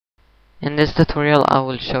In this tutorial I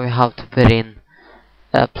will show you how to put in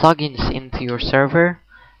plugins into your server.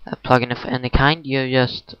 A plugin of any kind. I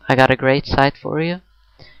got a great site for you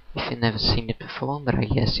if you've never seen it before, but I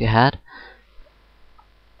guess you had.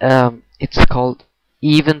 It's called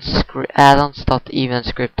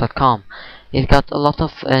addons.evenscript.com. It got a lot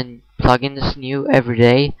of plugins new every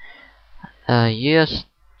day. You just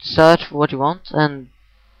search for what you want, and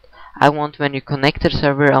I want, when you connect to the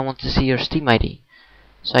server, I want to see your Steam ID,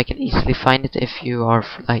 so I can easily find it if you are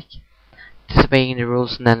like disobeying the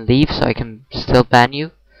rules and then leave, so I can still ban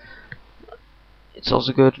you. It's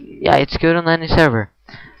also good, yeah, it's good on any server.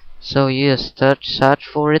 So you just search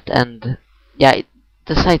for it, and yeah,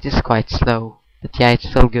 the site is quite slow, but yeah, it's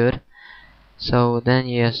still good. So then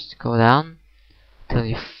you just go down till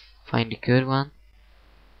you find a good one.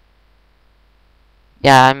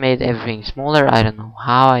 Yeah, I made everything smaller. I don't know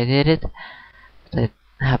how I did it, but it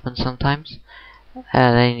happens sometimes.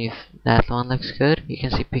 Then that one looks good. You can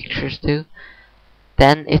see pictures too.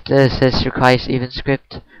 Then it says requires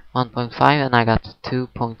EventScript 1.5, and I got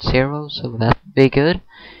 2.0, so that'd be good.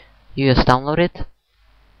 You just download it,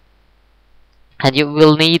 and you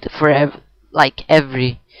will need for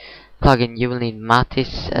every plugin, you will need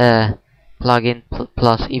Mattis plugin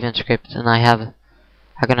plus EventScript, and I'm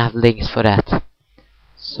gonna have links for that.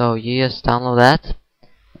 So you just download that.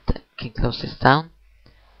 You can close this down.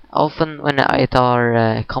 Often when it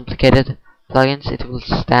are complicated plugins, it will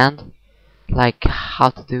stand like how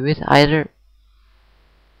to do it, either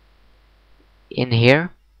in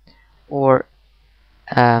here or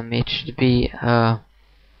it should be that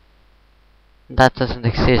doesn't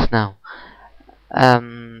exist now. I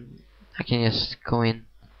can just go in,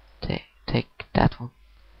 take that one.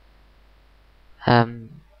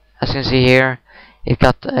 As you can see here, it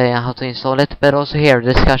got how to install it, but also here,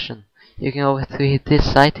 discussion. You can go to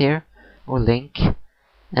this site here, or link,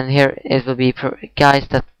 and here it will be guys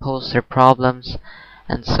that post their problems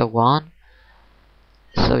and so on.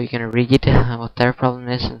 So you can read what their problem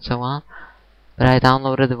is and so on. But I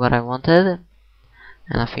downloaded what I wanted,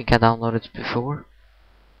 and I think I downloaded it before,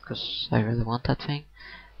 because I really want that thing.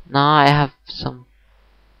 Now I have some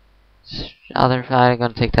other. I'm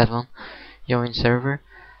gonna take that one. Join server.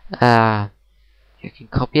 You can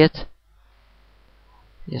copy it.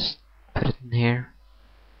 Just put it in here.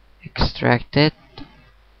 Extract it.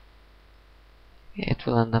 It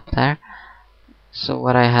will end up there. So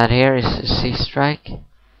what I had here is a C-strike,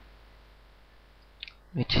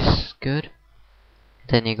 which is good.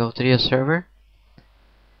 Then you go to your server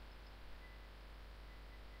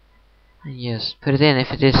and just put it in.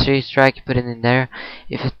 If it is C-strike, you put it in there.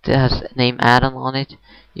 If it has name addon on it,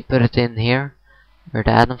 you put it in here where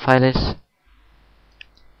the addon file is.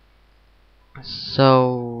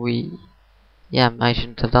 So I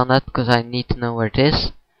shouldn't have done that because I need to know where it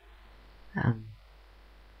is.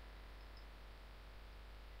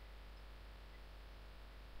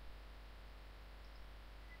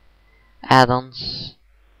 Addons.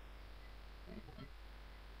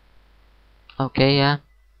 Okay, yeah.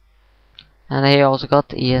 And I also got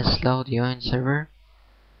ESLoad join server.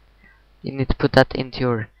 You need to put that into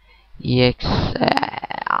your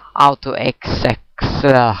AutoXX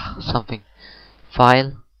something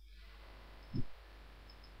file.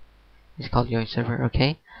 It's called join server.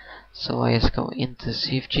 Okay. So I just go into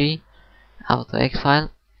CFG AutoX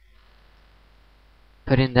file.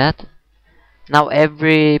 Put in that. Now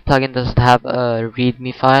every plugin doesn't have a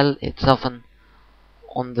README file. It's often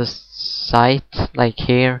on the site, like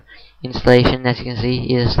here, installation, as you can see,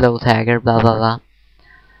 ESLoad tagger, blah blah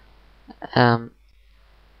blah.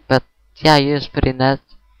 But yeah, you just put in that,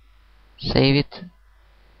 save it.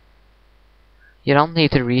 You don't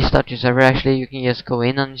need to restart your server. Actually, you can just go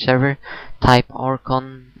in on your server, type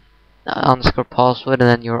archon underscore password, and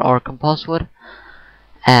then your archon password,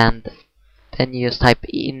 and then you just type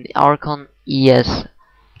in archon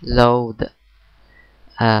ESLoad.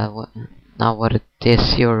 Now what it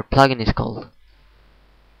is your plugin is called.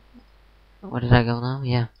 Where did I go now?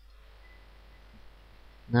 Yeah.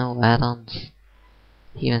 No add-ons.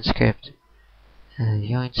 EventScript.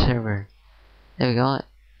 Join server. There we go.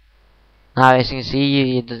 Now as you can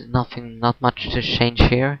see, there's not much to change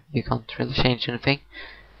here. You can't really change anything.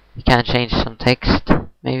 You can change some text,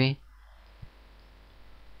 maybe.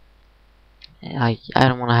 I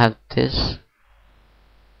don't want to have this.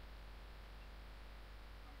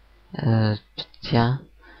 Yeah,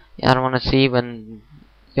 I don't want to see when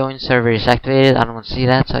join server is activated. I don't want to see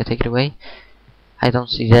that, so I take it away. I don't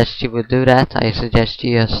suggest you would do that. I suggest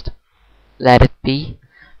you just let it be,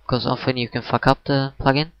 because often you can fuck up the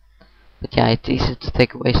plugin. But yeah, it's easy to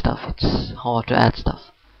take away stuff. It's hard to add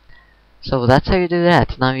stuff. So that's how you do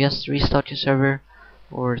that. Now you just restart your server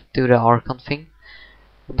or do the rcon thing.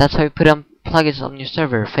 That's how you put on plugins on your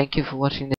server. Thank you for watching this.